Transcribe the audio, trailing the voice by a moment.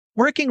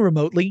Working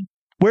remotely,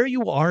 where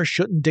you are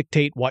shouldn't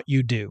dictate what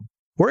you do.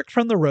 Work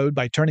from the road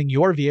by turning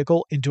your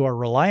vehicle into a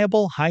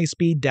reliable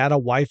high-speed data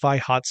Wi-Fi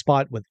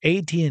hotspot with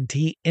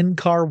AT&T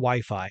in-car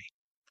Wi-Fi.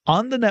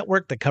 On the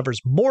network that covers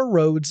more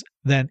roads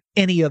than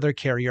any other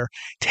carrier,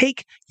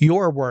 take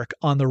your work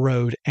on the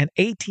road and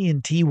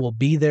AT&T will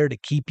be there to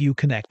keep you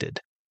connected.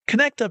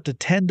 Connect up to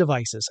 10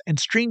 devices and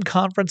stream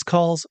conference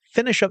calls,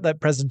 finish up that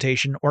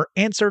presentation, or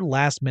answer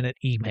last-minute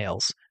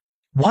emails.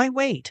 Why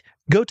wait?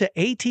 Go to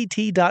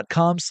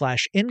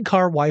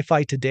att.com/in-car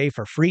Wi-Fi today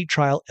for free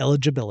trial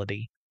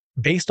eligibility.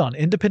 Based on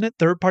independent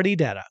third-party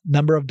data,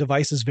 number of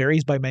devices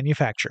varies by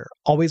manufacturer.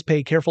 Always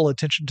pay careful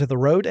attention to the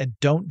road and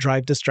don't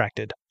drive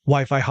distracted.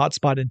 Wi-Fi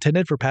hotspot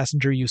intended for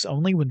passenger use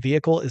only when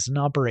vehicle is in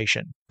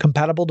operation.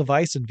 Compatible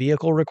device and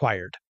vehicle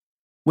required.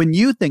 When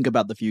you think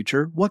about the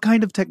future, what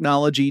kind of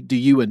technology do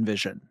you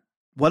envision?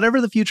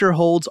 Whatever the future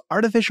holds,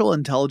 artificial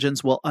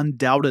intelligence will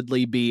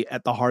undoubtedly be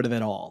at the heart of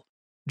it all.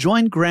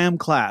 Join Graham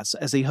Class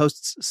as he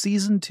hosts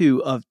Season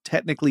 2 of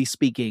Technically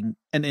Speaking,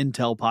 an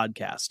Intel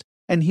podcast,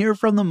 and hear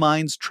from the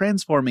minds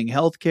transforming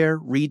healthcare,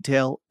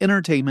 retail,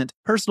 entertainment,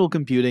 personal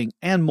computing,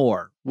 and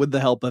more with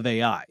the help of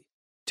AI.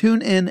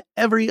 Tune in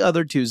every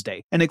other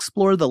Tuesday and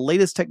explore the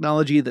latest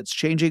technology that's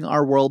changing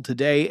our world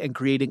today and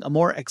creating a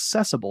more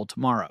accessible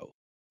tomorrow.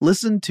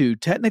 Listen to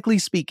Technically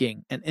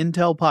Speaking, an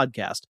Intel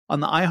podcast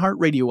on the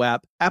iHeartRadio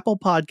app, Apple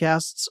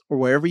Podcasts, or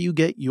wherever you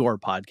get your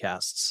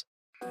podcasts.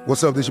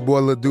 What's up, this your boy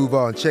Lil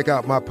Duval, and check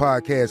out my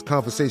podcast,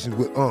 Conversations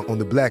with Unc, on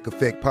the Black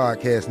Effect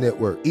Podcast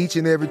Network. Each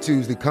and every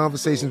Tuesday,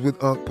 Conversations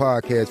with Unc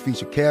podcast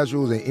feature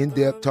casuals and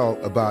in-depth talk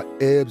about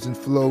ebbs and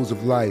flows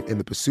of life and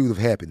the pursuit of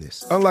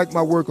happiness. Unlike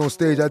my work on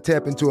stage, I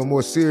tap into a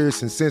more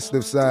serious and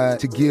sensitive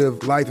side to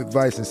give life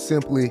advice and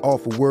simply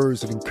offer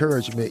words of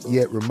encouragement,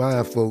 yet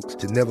remind folks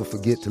to never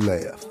forget to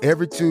laugh.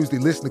 Every Tuesday,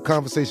 listen to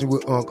Conversations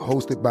with Unc,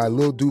 hosted by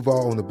Lil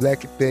Duval on the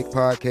Black Effect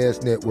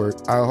Podcast Network,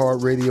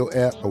 iHeartRadio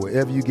app, or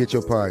wherever you get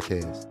your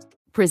podcasts.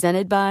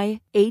 Presented by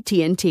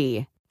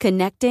AT&T.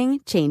 Connecting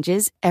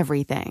changes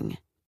everything.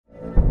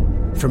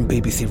 From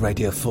BBC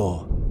Radio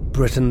 4,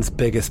 Britain's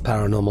biggest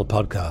paranormal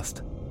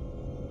podcast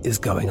is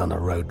going on a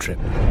road trip.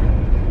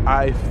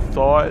 I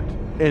thought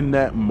in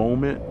that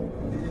moment,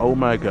 oh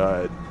my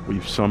God,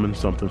 we've summoned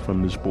something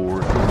from this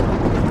board.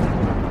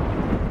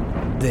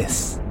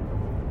 This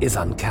is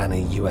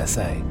Uncanny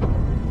USA.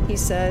 He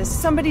says,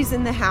 somebody's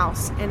in the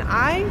house, and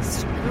I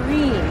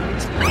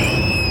screamed.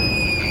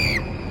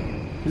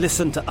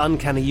 Listen to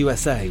Uncanny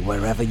USA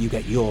wherever you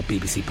get your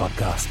BBC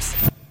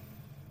podcasts,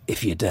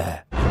 if you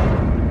dare.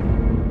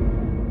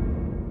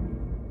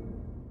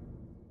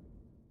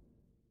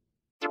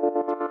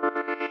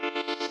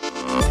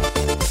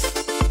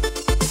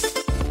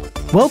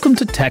 Welcome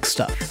to Tech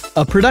Stuff,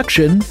 a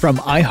production from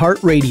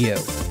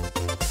iHeartRadio.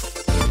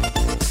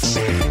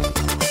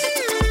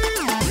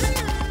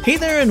 Hey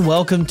there and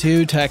welcome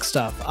to Tech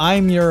Stuff.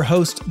 I'm your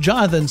host,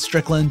 Jonathan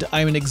Strickland.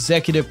 I'm an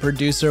executive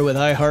producer with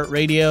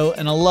iHeartRadio,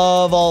 and I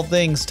love all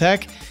things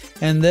tech.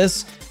 And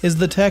this is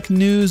the tech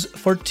news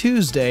for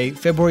Tuesday,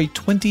 February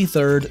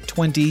 23rd,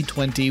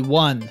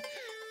 2021.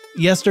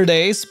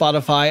 Yesterday,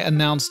 Spotify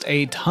announced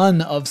a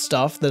ton of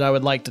stuff that I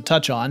would like to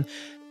touch on.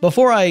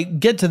 Before I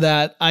get to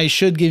that, I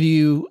should give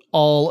you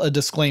all a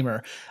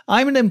disclaimer.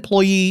 I'm an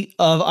employee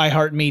of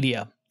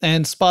iHeartMedia,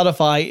 and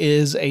Spotify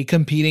is a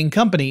competing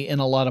company in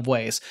a lot of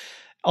ways.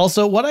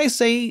 Also, what I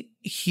say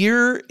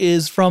here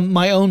is from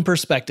my own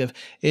perspective.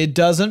 It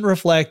doesn't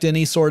reflect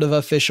any sort of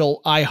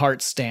official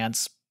iHeart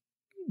stance,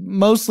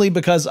 mostly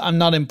because I'm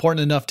not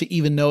important enough to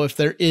even know if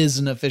there is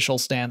an official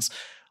stance,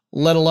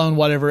 let alone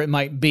whatever it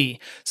might be.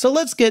 So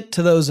let's get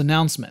to those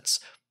announcements.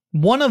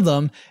 One of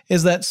them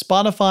is that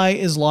Spotify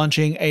is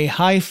launching a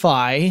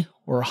hi-fi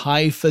or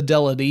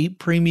high-fidelity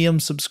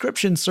premium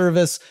subscription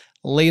service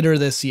later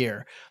this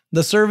year.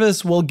 The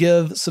service will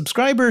give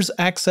subscribers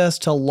access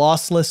to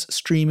lossless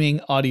streaming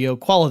audio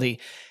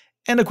quality.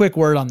 And a quick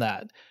word on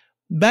that.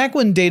 Back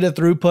when data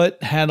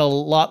throughput had a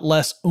lot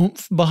less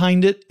oomph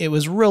behind it, it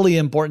was really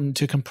important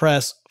to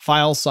compress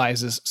file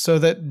sizes so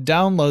that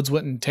downloads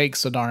wouldn't take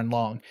so darn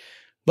long.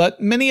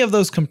 But many of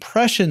those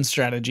compression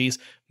strategies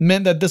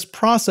meant that this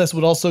process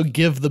would also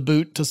give the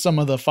boot to some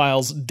of the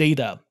file's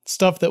data,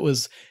 stuff that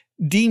was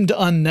deemed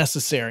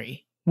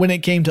unnecessary. When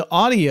it came to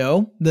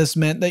audio, this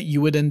meant that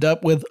you would end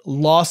up with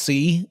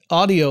lossy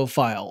audio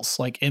files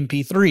like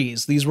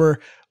MP3s. These were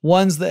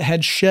ones that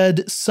had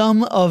shed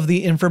some of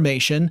the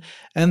information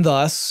and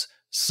thus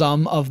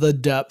some of the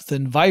depth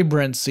and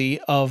vibrancy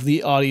of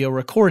the audio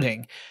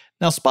recording.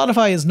 Now,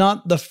 Spotify is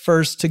not the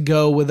first to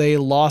go with a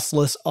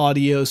lossless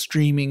audio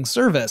streaming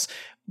service.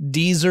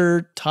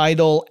 Deezer,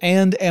 Tidal,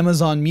 and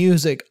Amazon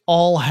Music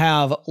all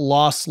have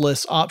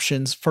lossless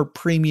options for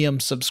premium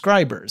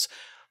subscribers.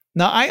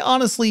 Now, I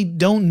honestly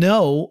don't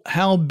know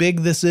how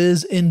big this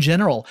is in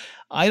general.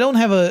 I don't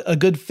have a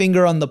good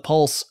finger on the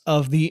pulse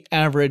of the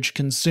average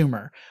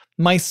consumer.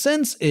 My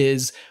sense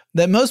is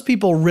that most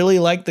people really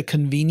like the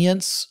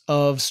convenience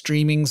of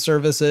streaming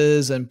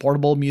services and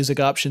portable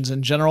music options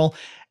in general,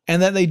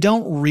 and that they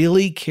don't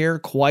really care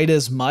quite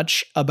as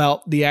much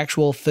about the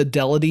actual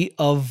fidelity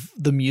of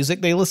the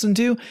music they listen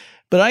to.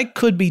 But I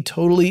could be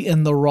totally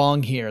in the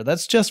wrong here.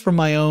 That's just from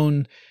my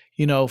own,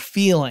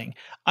 feeling.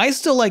 I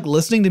still like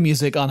listening to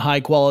music on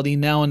high quality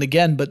now and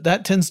again, but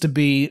that tends to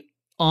be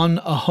on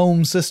a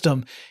home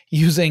system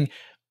using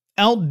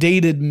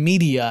outdated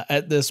media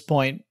at this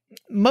point.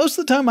 Most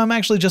of the time, I'm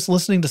actually just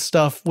listening to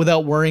stuff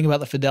without worrying about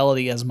the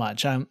fidelity as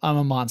much. I'm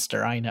a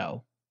monster, I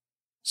know.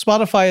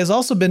 Spotify has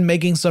also been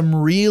making some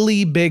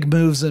really big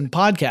moves in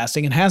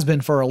podcasting and has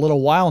been for a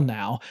little while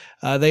now.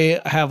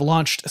 They have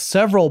launched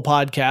several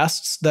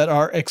podcasts that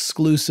are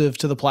exclusive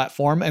to the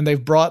platform, and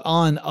they've brought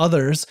on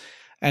others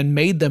and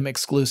made them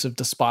exclusive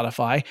to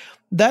Spotify.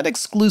 That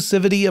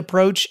exclusivity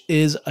approach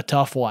is a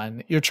tough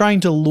one. You're trying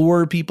to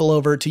lure people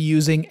over to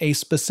using a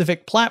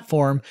specific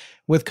platform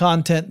with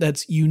content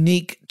that's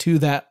unique to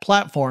that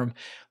platform,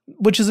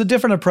 which is a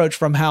different approach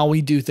from how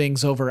we do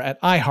things over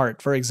at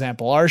iHeart, for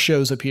example. Our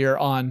shows appear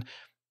on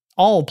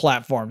all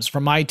platforms,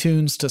 from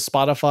iTunes to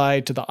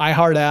Spotify to the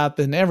iHeart app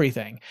and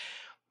everything.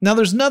 Now,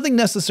 there's nothing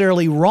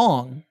necessarily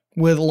wrong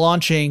with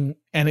launching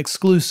an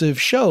exclusive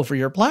show for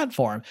your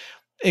platform,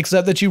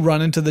 except that you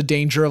run into the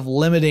danger of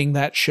limiting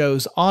that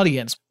show's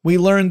audience. We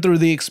learned through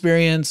the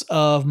experience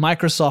of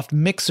Microsoft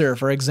Mixer,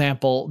 for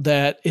example,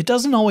 that it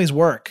doesn't always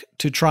work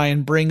to try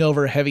and bring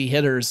over heavy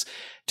hitters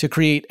to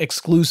create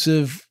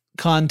exclusive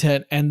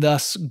content and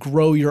thus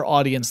grow your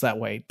audience that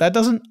way. That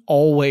doesn't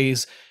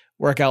always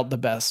work out the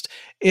best.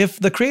 If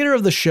the creator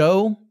of the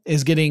show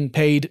is getting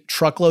paid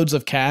truckloads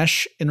of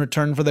cash in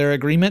return for their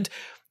agreement,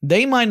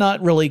 they might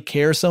not really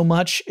care so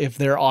much if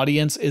their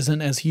audience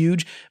isn't as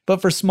huge, but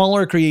for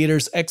smaller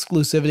creators,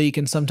 exclusivity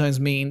can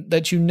sometimes mean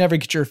that you never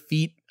get your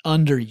feet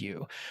under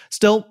you.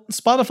 Still,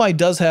 Spotify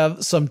does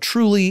have some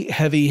truly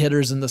heavy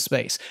hitters in the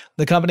space.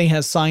 The company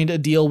has signed a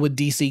deal with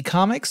DC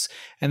Comics,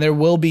 and there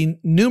will be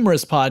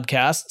numerous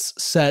podcasts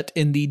set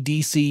in the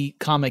DC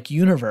comic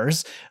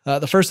universe.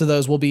 The first of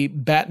those will be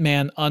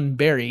Batman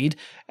Unburied,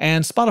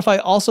 and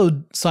Spotify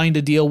also signed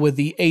a deal with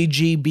the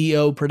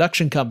AGBO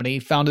production company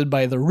founded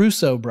by the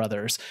Russo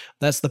brothers.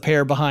 That's the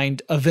pair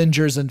behind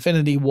Avengers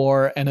Infinity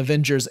War and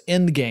Avengers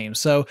Endgame.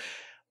 So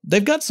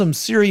they've got some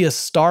serious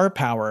star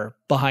power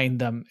behind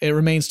them. It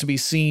remains to be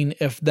seen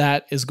if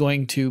that is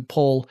going to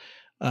pull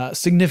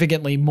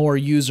significantly more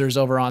users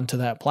over onto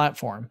that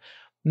platform.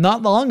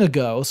 Not long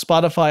ago,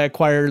 Spotify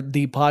acquired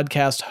the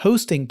podcast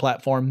hosting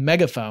platform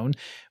Megaphone,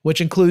 which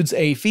includes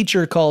a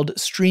feature called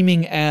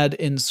streaming ad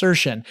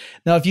insertion.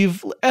 Now, if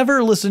you've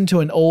ever listened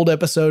to an old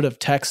episode of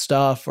Tech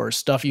Stuff or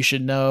Stuff You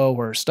Should Know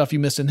or Stuff You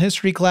Missed in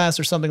History Class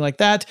or something like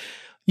that,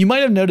 you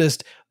might have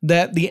noticed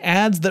that the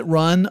ads that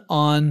run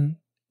on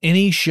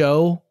any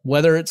show,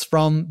 whether it's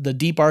from the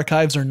deep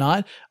archives or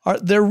not,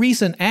 they're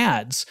recent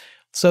ads.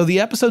 So the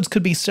episodes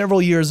could be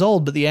several years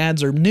old, but the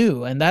ads are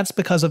new, and that's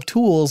because of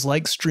tools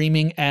like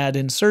streaming ad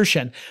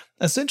insertion.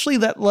 Essentially,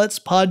 that lets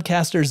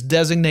podcasters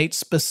designate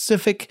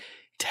specific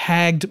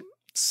tagged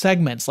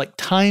segments, like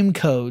time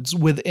codes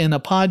within a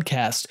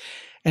podcast,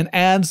 and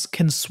ads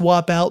can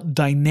swap out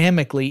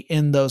dynamically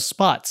in those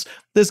spots.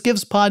 This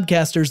gives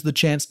podcasters the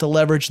chance to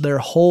leverage their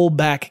whole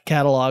back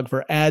catalog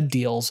for ad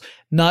deals,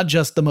 not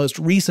just the most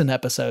recent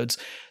episodes.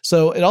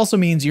 So it also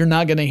means you're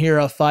not going to hear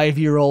a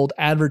 5-year-old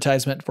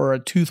advertisement for a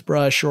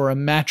toothbrush or a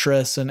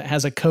mattress and it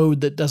has a code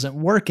that doesn't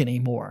work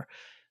anymore.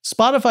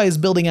 Spotify is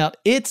building out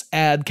its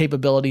ad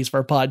capabilities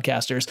for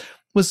podcasters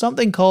with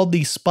something called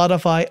the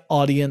Spotify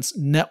Audience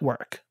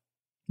Network.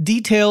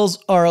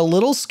 Details are a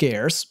little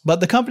scarce,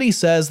 but the company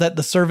says that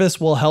the service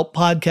will help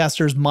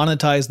podcasters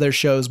monetize their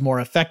shows more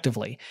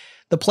effectively.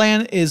 The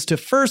plan is to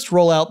first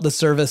roll out the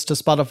service to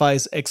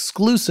Spotify's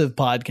exclusive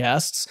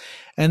podcasts,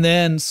 and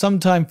then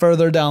sometime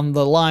further down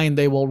the line,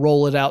 they will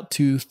roll it out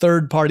to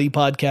third-party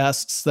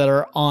podcasts that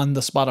are on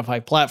the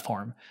Spotify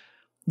platform.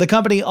 The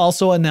company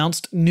also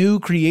announced new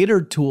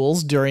creator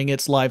tools during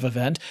its live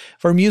event.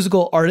 For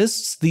musical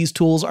artists, these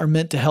tools are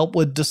meant to help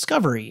with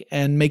discovery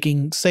and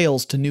making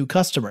sales to new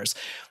customers.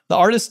 The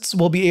artists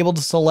will be able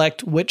to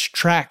select which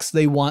tracks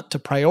they want to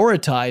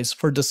prioritize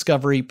for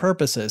discovery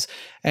purposes,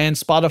 and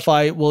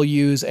Spotify will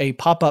use a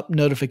pop-up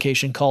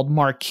notification called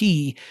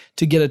Marquee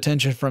to get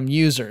attention from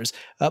users.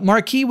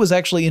 Marquee was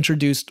actually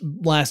introduced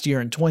last year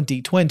in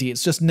 2020.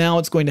 It's just now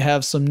it's going to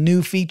have some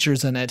new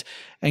features in it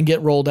and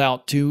get rolled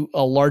out to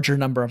a larger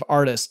number of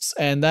artists,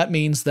 and that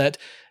means that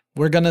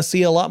we're going to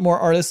see a lot more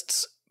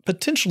artists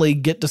potentially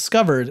get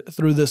discovered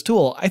through this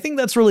tool. I think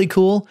that's really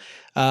cool.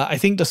 I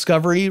think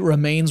discovery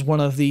remains one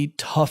of the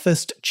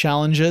toughest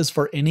challenges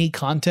for any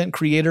content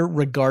creator,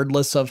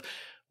 regardless of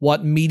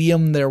what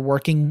medium they're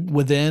working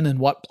within and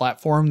what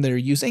platform they're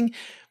using.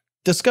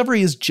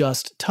 Discovery is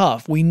just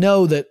tough. We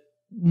know that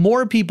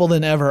more people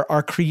than ever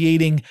are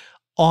creating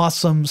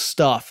awesome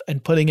stuff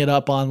and putting it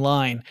up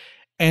online.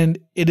 And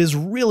it is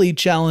really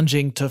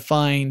challenging to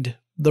find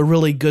the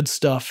really good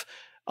stuff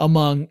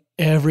among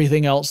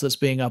everything else that's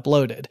being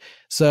uploaded.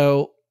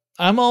 So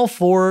I'm all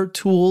for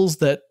tools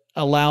that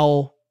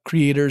allow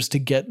creators to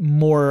get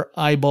more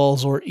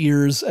eyeballs or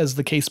ears, as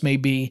the case may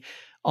be,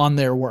 on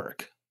their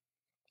work.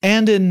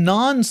 And in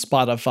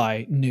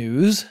non-Spotify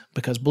news,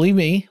 because believe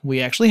me, we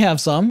actually have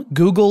some,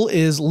 Google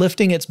is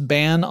lifting its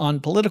ban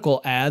on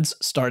political ads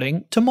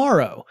starting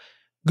tomorrow.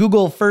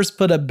 Google first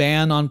put a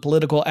ban on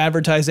political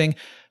advertising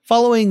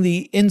following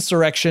the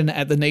insurrection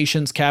at the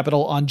nation's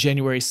capital on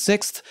January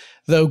 6th,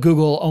 though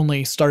Google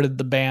only started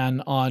the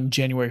ban on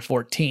January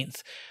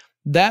 14th.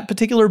 That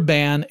particular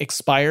ban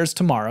expires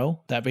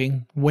tomorrow, that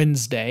being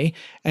Wednesday,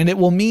 and it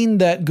will mean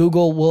that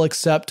Google will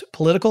accept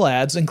political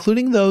ads,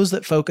 including those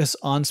that focus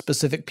on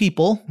specific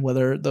people,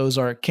 whether those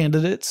are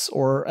candidates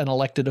or an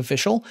elected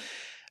official,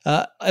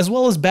 as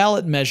well as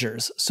ballot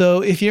measures.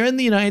 So if you're in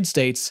the United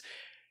States,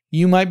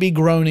 you might be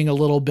groaning a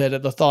little bit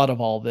at the thought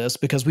of all this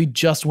because we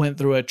just went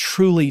through a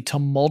truly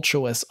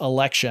tumultuous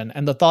election,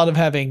 and the thought of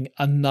having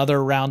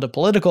another round of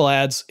political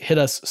ads hit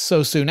us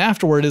so soon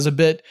afterward is a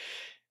bit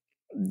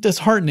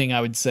disheartening, I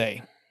would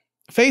say.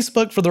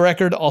 Facebook, for the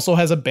record, also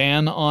has a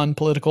ban on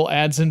political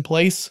ads in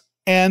place,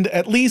 and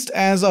at least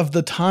as of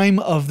the time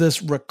of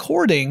this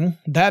recording,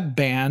 that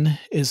ban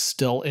is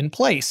still in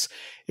place.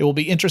 It will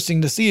be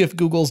interesting to see if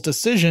Google's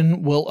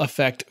decision will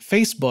affect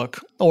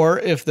Facebook, or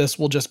if this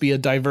will just be a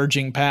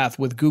diverging path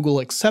with Google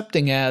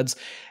accepting ads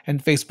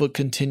and Facebook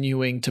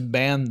continuing to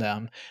ban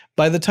them.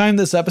 By the time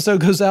this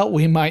episode goes out,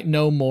 we might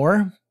know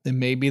more. It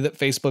may be that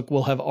Facebook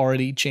will have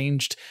already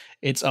changed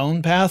its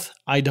own path.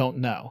 I don't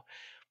know.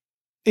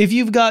 If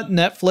you've got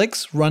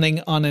Netflix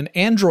running on an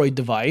Android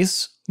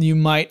device, you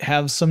might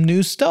have some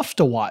new stuff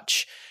to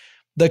watch.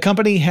 The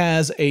company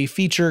has a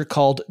feature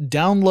called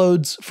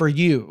Downloads for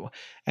You,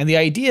 and the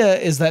idea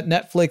is that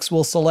Netflix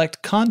will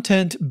select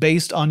content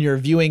based on your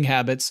viewing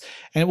habits,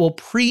 and it will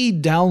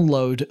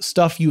pre-download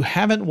stuff you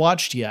haven't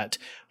watched yet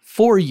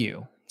for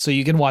you, so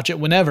you can watch it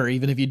whenever,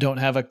 even if you don't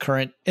have a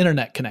current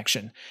internet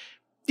connection.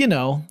 You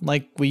know,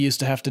 like we used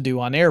to have to do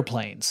on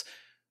airplanes.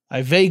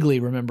 I vaguely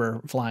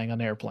remember flying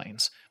on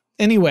airplanes.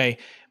 Anyway,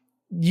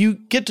 you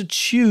get to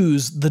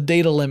choose the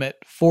data limit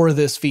for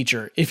this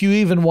feature, if you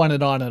even want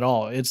it on at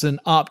all. It's an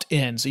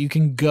opt-in, so you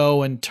can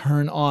go and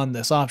turn on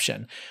this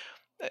option.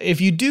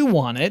 If you do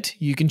want it,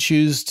 you can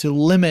choose to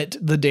limit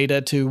the data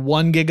to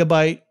 1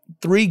 gigabyte,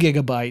 3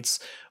 gigabytes,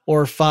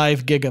 or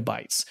 5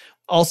 gigabytes.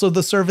 Also,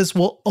 the service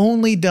will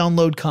only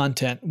download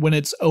content when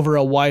it's over a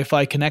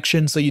Wi-Fi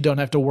connection, so you don't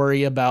have to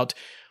worry about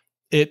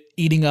it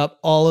eating up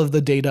all of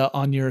the data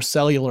on your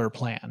cellular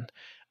plan.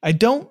 I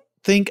don't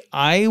think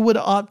I would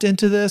opt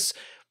into this,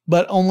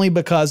 but only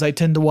because I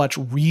tend to watch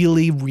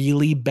really,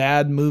 really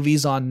bad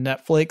movies on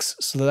Netflix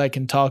so that I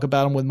can talk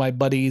about them with my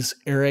buddies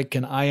Eric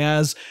and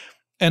Ayaz.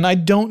 And I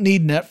don't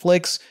need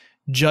Netflix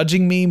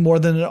judging me more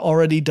than it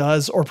already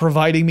does or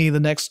providing me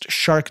the next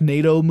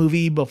Sharknado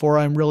movie before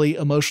I'm really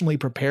emotionally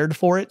prepared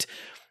for it.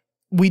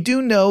 We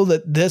do know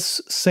that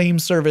this same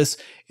service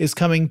is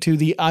coming to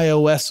the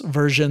iOS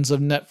versions of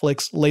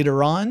Netflix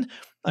later on.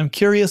 I'm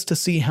curious to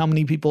see how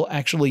many people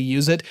actually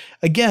use it.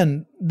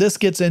 Again, this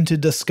gets into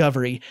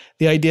discovery,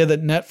 the idea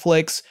that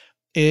Netflix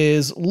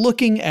is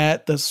looking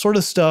at the sort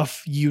of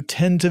stuff you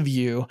tend to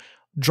view,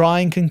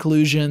 drawing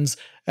conclusions,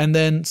 and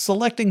then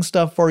selecting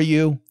stuff for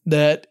you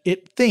that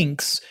it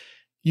thinks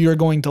you're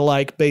going to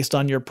like based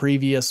on your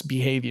previous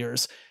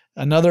behaviors.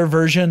 Another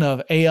version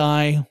of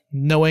AI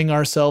knowing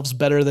ourselves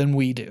better than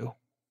we do.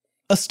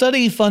 A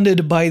study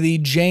funded by the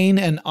Jane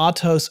and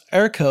Atos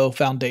Erkko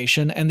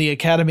Foundation and the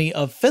Academy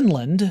of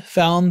Finland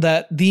found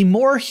that the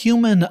more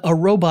human a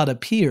robot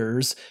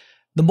appears,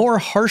 the more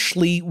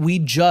harshly we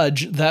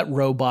judge that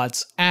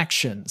robot's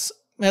actions,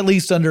 at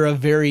least under a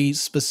very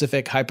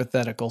specific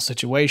hypothetical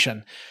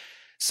situation.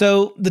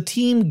 So the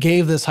team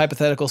gave this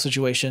hypothetical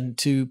situation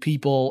to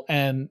people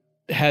and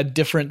had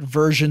different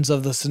versions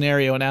of the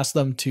scenario and asked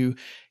them to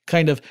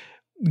kind of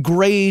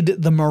grade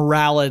the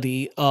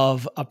morality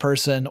of a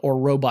person or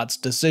robot's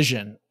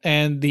decision.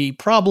 And the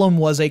problem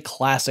was a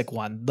classic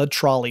one, the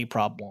trolley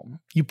problem.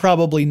 You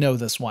probably know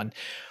this one.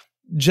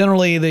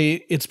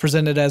 Generally, it's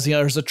presented as,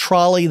 there's a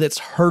trolley that's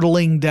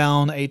hurtling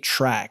down a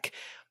track,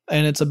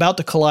 and it's about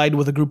to collide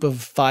with a group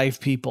of 5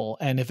 people,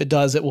 and if it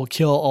does, it will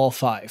kill all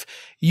 5.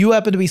 You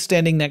happen to be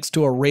standing next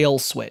to a rail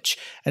switch,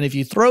 and if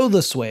you throw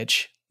the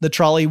switch, the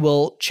trolley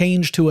will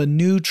change to a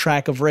new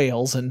track of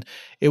rails, and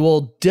it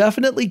will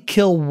definitely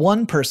kill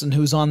one person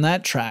who's on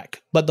that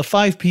track, but the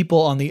 5 people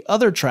on the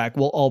other track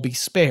will all be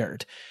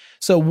spared.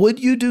 So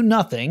would you do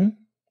nothing,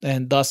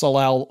 and thus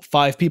allow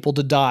 5 people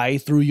to die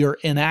through your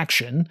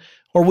inaction,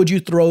 or would you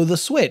throw the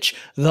switch,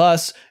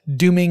 thus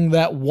dooming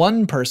that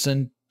one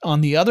person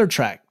on the other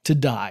track to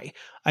die?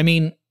 I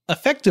mean,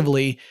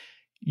 effectively,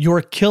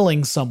 you're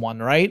killing someone,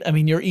 right? I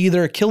mean, you're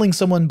either killing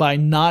someone by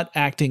not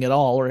acting at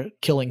all, or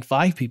killing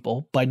 5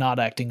 people by not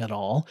acting at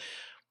all,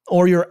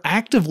 or you're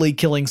actively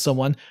killing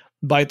someone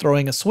by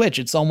throwing a switch.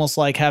 It's almost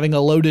like having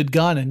a loaded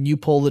gun and you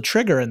pull the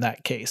trigger in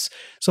that case.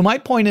 So my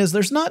point is,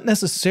 there's not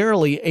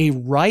necessarily a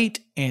right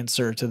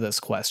answer to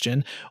this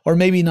question, or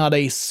maybe not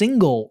a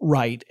single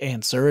right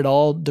answer. It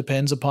all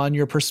depends upon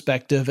your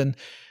perspective and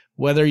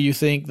whether you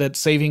think that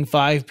saving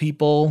 5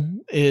 people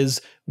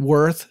is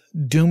worth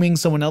dooming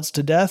someone else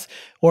to death,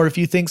 or if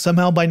you think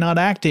somehow by not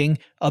acting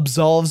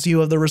absolves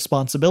you of the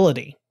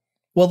responsibility.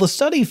 Well, the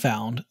study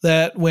found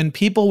that when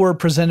people were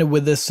presented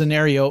with this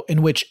scenario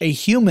in which a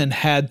human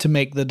had to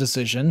make the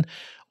decision,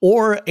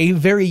 or a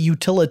very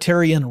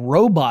utilitarian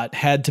robot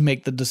had to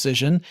make the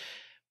decision,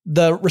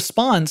 the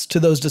response to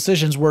those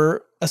decisions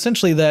were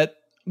essentially that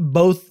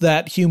both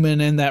that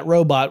human and that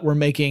robot were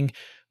making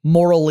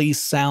morally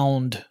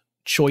sound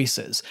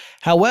choices.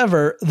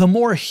 However, the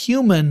more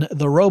human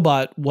the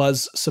robot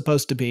was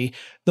supposed to be,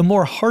 the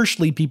more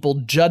harshly people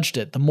judged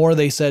it, the more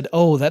they said,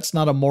 oh, that's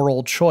not a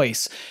moral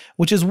choice,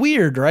 which is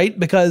weird, right?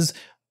 Because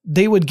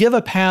they would give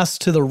a pass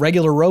to the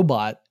regular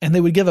robot and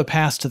they would give a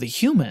pass to the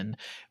human,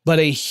 but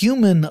a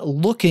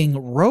human-looking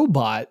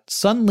robot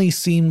suddenly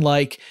seemed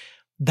like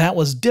that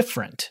was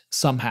different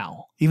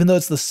somehow, even though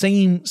it's the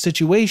same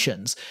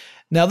situations.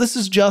 Now, this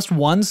is just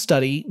one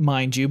study,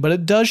 mind you, but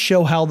it does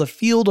show how the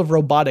field of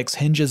robotics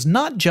hinges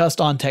not just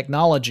on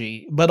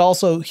technology, but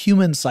also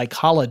human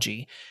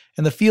psychology.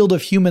 And the field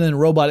of human and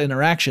robot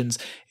interactions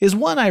is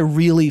one I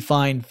really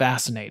find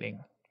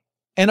fascinating.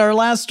 And our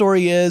last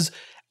story is,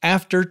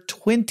 after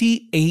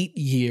 28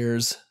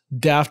 years,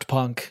 Daft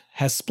Punk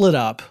has split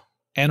up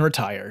and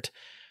retired.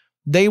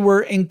 They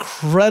were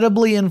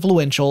incredibly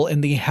influential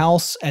in the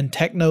house and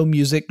techno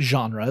music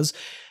genres.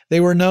 They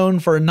were known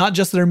for not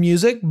just their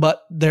music,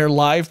 but their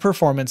live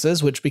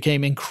performances, which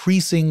became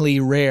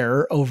increasingly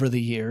rare over the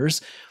years.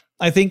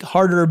 I think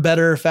Harder,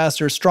 Better,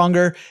 Faster,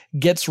 Stronger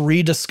gets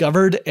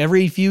rediscovered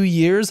every few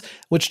years,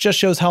 which just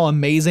shows how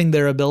amazing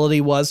their ability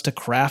was to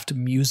craft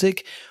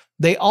music.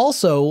 They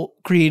also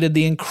created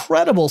the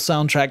incredible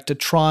soundtrack to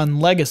Tron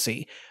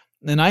Legacy,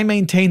 and I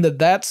maintain that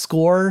that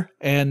score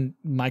and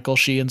Michael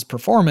Sheehan's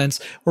performance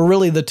were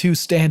really the two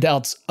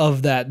standouts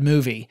of that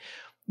movie.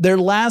 Their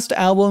last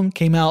album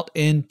came out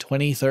in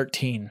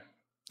 2013.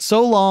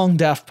 So long,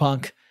 Daft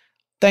Punk.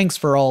 Thanks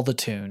for all the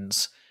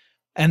tunes.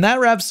 And that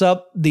wraps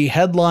up the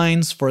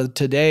headlines for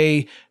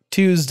today,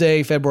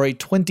 Tuesday, February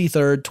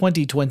 23rd,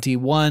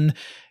 2021.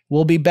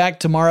 We'll be back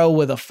tomorrow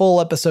with a full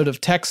episode of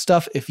Tech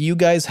Stuff. If you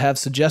guys have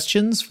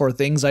suggestions for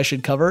things I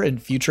should cover in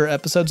future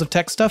episodes of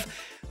Tech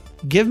Stuff,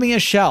 give me a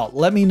shout.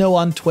 Let me know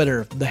on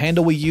Twitter. The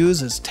handle we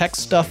use is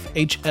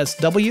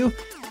TechStuffHSW,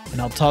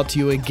 and I'll talk to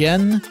you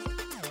again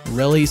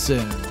really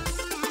soon.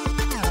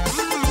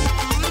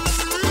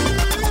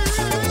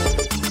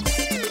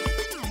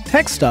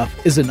 Tech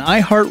Stuff is an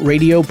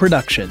iHeartRadio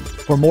production.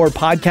 For more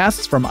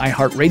podcasts from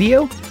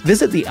iHeartRadio,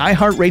 visit the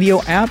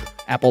iHeartRadio app,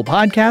 Apple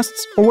Podcasts,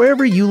 or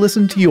wherever you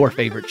listen to your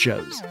favorite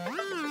shows.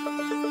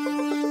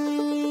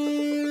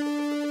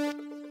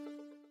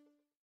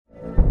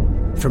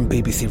 From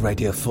BBC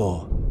Radio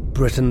 4,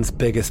 Britain's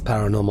biggest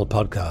paranormal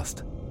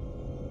podcast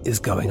is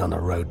going on a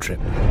road trip.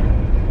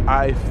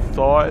 I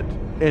thought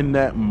in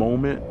that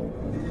moment,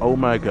 oh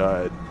my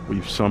God,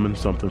 we've summoned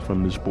something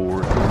from this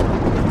board.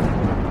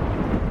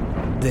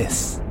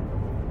 This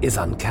is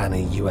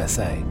Uncanny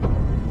USA.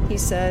 He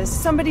says,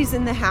 somebody's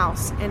in the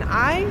house, and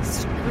I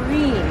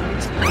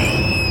screamed.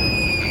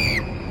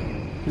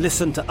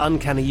 Listen to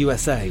Uncanny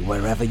USA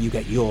wherever you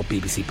get your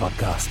BBC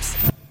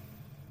podcasts,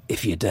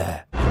 if you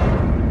dare.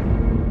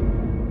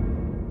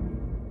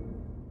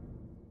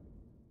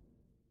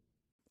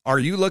 Are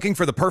you looking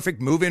for the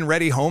perfect move-in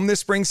ready home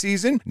this spring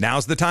season?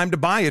 Now's the time to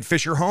buy at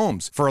Fisher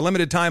Homes. For a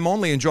limited time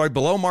only, enjoy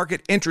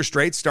below-market interest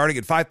rates starting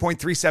at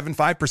 5.375%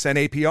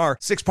 APR,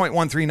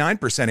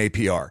 6.139%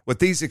 APR. With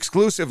these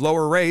exclusive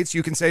lower rates,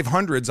 you can save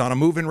hundreds on a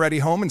move-in ready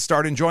home and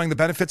start enjoying the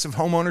benefits of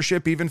home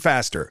ownership even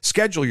faster.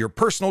 Schedule your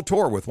personal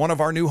tour with one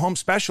of our new home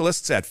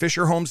specialists at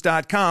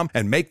FisherHomes.com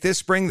and make this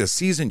spring the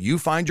season you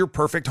find your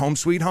perfect home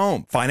sweet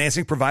home.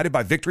 Financing provided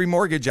by Victory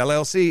Mortgage,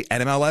 LLC,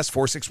 NMLS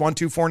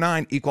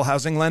 461249, Equal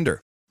Housing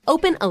Lender.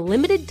 Open a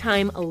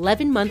limited-time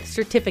 11-month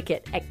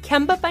certificate at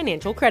Kemba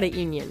Financial Credit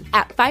Union.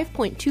 At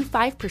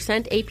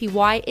 5.25%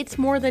 APY, it's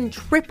more than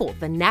triple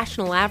the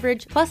national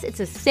average, plus it's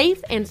a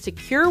safe and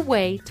secure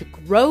way to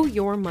grow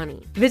your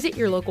money. Visit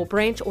your local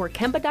branch or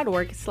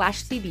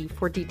kemba.org/CD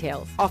for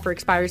details. Offer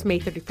expires May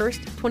 31st,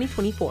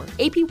 2024.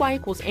 APY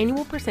equals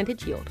annual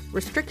percentage yield.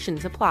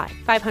 Restrictions apply.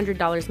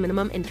 $500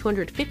 minimum and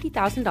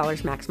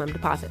 $250,000 maximum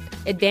deposit.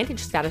 Advantage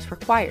status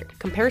required.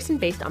 Comparison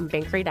based on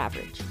bank rate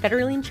average.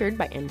 Federally insured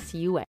by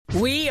NCUA.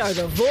 We are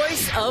the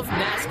voice of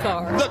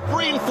NASCAR. The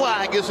green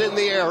flag is in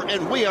the air,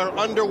 and we are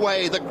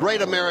underway. The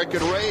great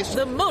American race.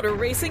 The Motor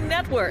Racing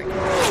Network.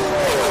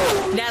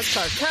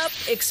 NASCAR Cup,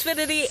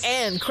 Xfinity,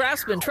 and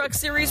Craftsman Truck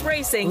Series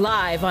Racing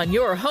live on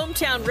your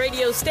hometown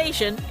radio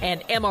station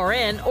and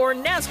MRN or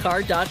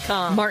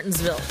NASCAR.com.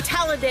 Martinsville,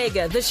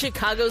 Talladega, the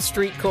Chicago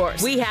Street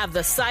Course. We have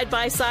the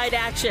side-by-side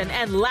action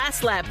and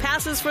last lap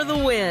passes for the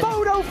win.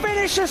 Photo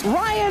finishes.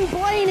 Ryan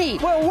Blaney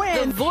will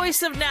win. The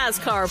voice of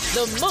NASCAR,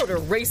 the Motor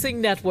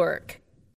Racing Network.